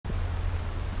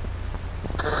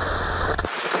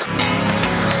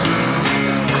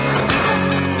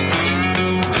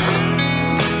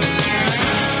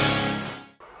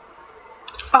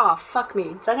Fuck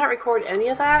me. Did I not record any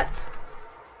of that?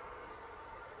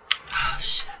 Oh,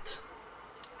 shit.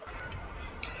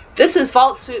 This is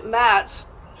Vault Suit Matt's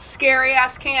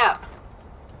scary-ass camp.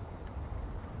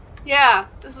 Yeah,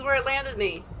 this is where it landed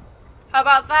me. How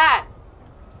about that?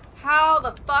 How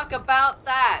the fuck about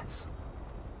that?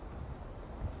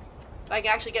 If I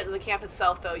can actually get to the camp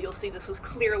itself, though, you'll see this was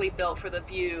clearly built for the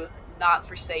view, not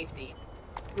for safety.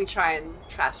 Let me try and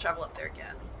fast travel up there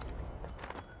again.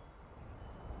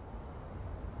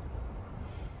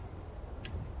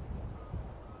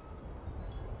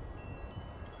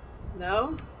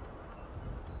 No?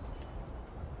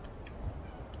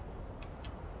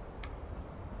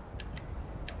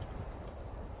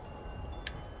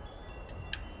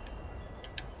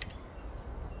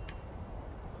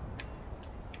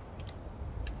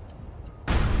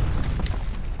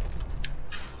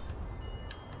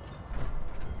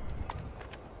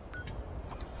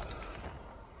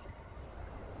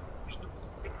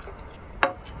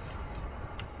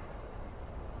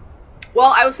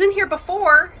 Well, I was in here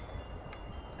before.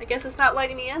 I guess it's not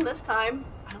letting me in this time.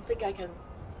 I don't think I can.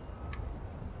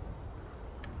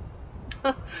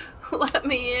 Let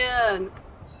me in.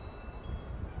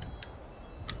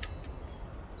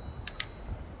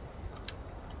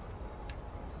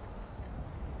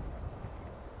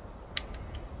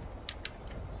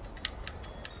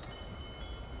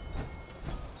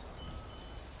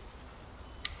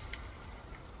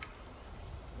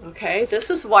 Okay, this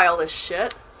is wild as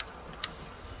shit.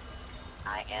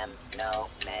 I am no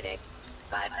medic,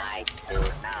 but I do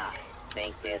not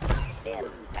think this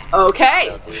impact Okay.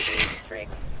 will do the trick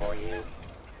for you.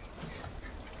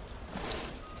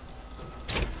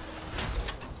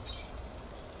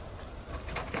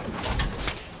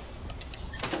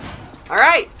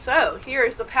 Alright, so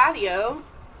here's the patio.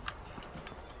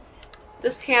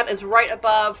 This camp is right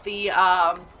above the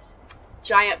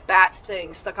giant bat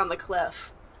thing stuck on the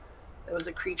cliff. There was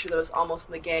a creature that was almost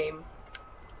in the game,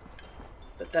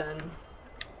 but then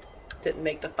didn't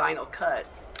make the final cut.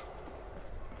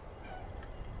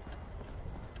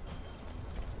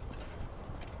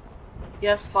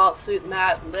 Yes, Vault Suit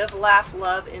Matt, live, laugh,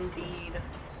 love indeed.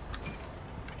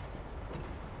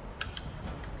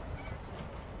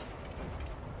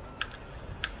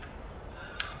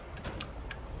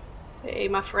 Hey,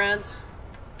 my friend.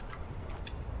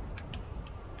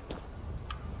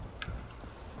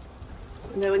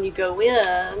 And then when you go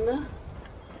in,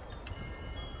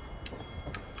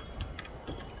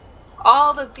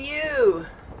 all the view.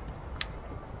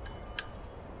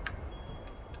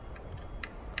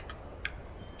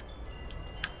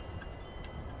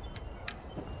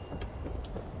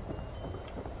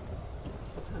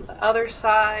 On the other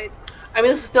side, I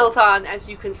mean, this is built on, as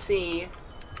you can see,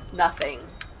 nothing.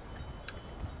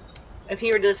 If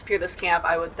he were to disappear this camp,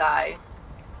 I would die.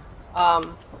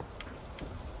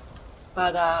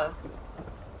 But I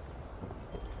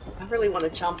really want to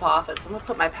jump off it, so I'm gonna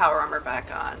put my power armor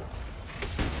back on.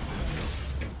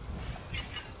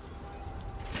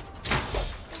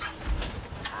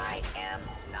 I am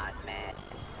not mad.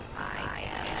 I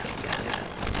am just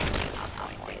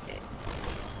disappointed.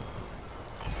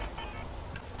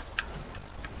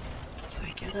 Can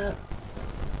I get up?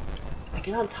 Can I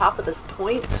get on top of this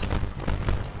point?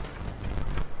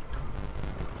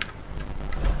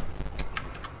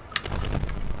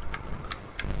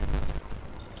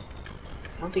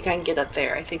 I don't think I can get up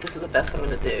there. I think this is the best I'm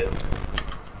gonna do.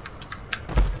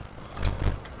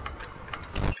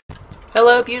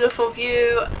 Hello, beautiful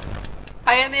view.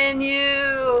 I am in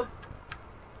you.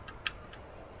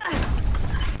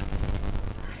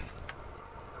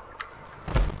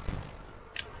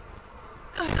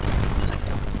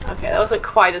 Okay, that wasn't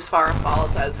quite as far a fall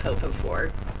as I was hoping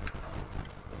for.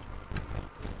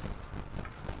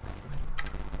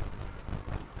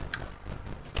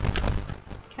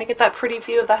 Can I get that pretty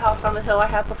view of the house on the hill I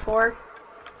had before?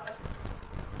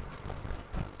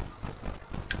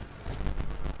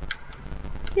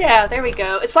 Yeah, there we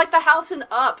go. It's like the house in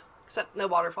Up, except no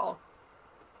waterfall.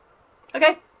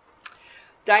 Okay.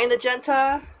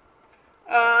 Dinagenta.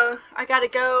 I gotta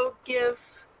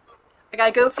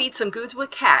go feed some goo to a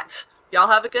cat. Y'all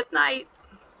have a good night.